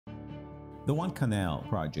The One Canal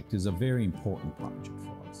project is a very important project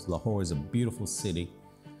for us. Lahore is a beautiful city,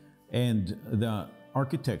 and the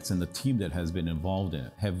architects and the team that has been involved in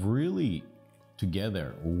it have really,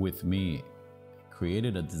 together with me,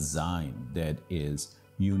 created a design that is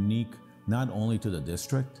unique not only to the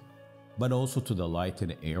district, but also to the light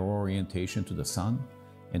and air orientation to the sun,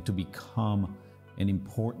 and to become an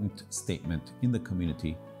important statement in the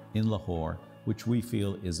community in Lahore, which we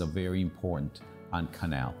feel is a very important on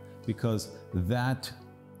canal, because that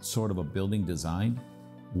sort of a building design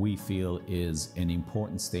we feel is an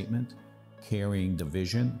important statement carrying the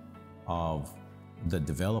vision of the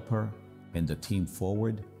developer and the team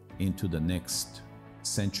forward into the next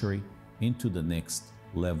century, into the next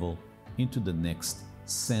level, into the next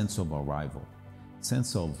sense of arrival,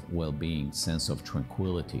 sense of well-being, sense of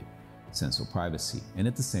tranquility, sense of privacy, and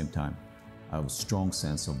at the same time, a strong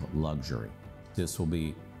sense of luxury. This will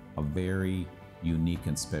be a very unique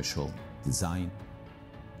and special design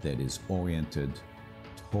that is oriented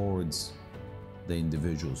towards the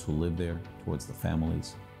individuals who live there, towards the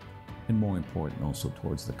families, and more important, also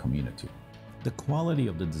towards the community. The quality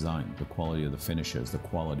of the design, the quality of the finishes, the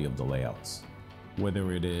quality of the layouts,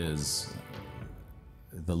 whether it is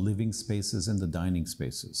the living spaces and the dining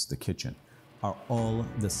spaces, the kitchen, are all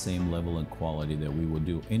the same level and quality that we would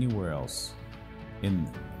do anywhere else in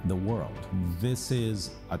the world. This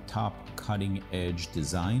is a top cutting edge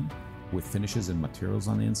design with finishes and materials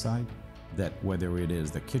on the inside that, whether it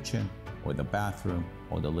is the kitchen or the bathroom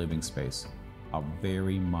or the living space, are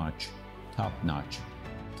very much top notch,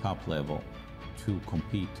 top level to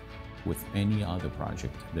compete with any other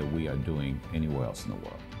project that we are doing anywhere else in the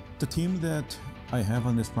world. The team that I have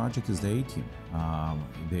on this project is the A-team.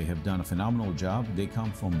 They have done a phenomenal job. They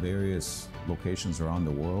come from various locations around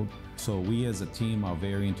the world. So we as a team are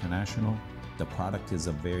very international. The product is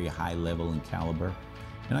a very high level and caliber.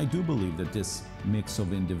 And I do believe that this mix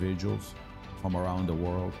of individuals from around the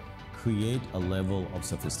world create a level of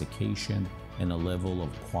sophistication and a level of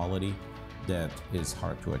quality that is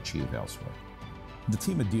hard to achieve elsewhere. The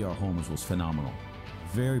team at DR Homes was phenomenal,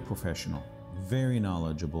 very professional, very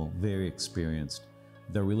knowledgeable, very experienced.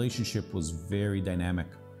 The relationship was very dynamic.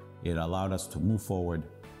 It allowed us to move forward.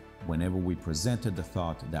 Whenever we presented the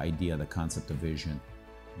thought, the idea, the concept, the vision,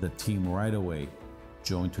 the team right away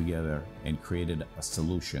joined together and created a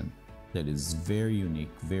solution that is very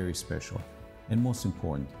unique, very special, and most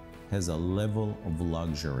important, has a level of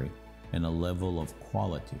luxury and a level of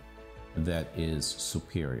quality that is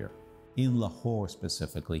superior. In Lahore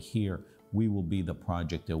specifically, here, we will be the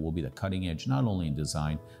project that will be the cutting edge, not only in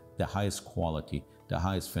design, the highest quality, the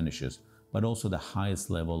highest finishes, but also the highest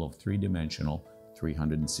level of three-dimensional,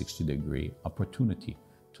 360-degree opportunity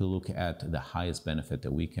to look at the highest benefit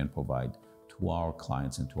that we can provide to our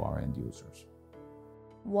clients and to our end users.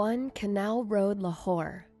 One Canal Road,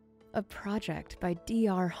 Lahore, a project by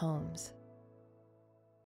DR Homes.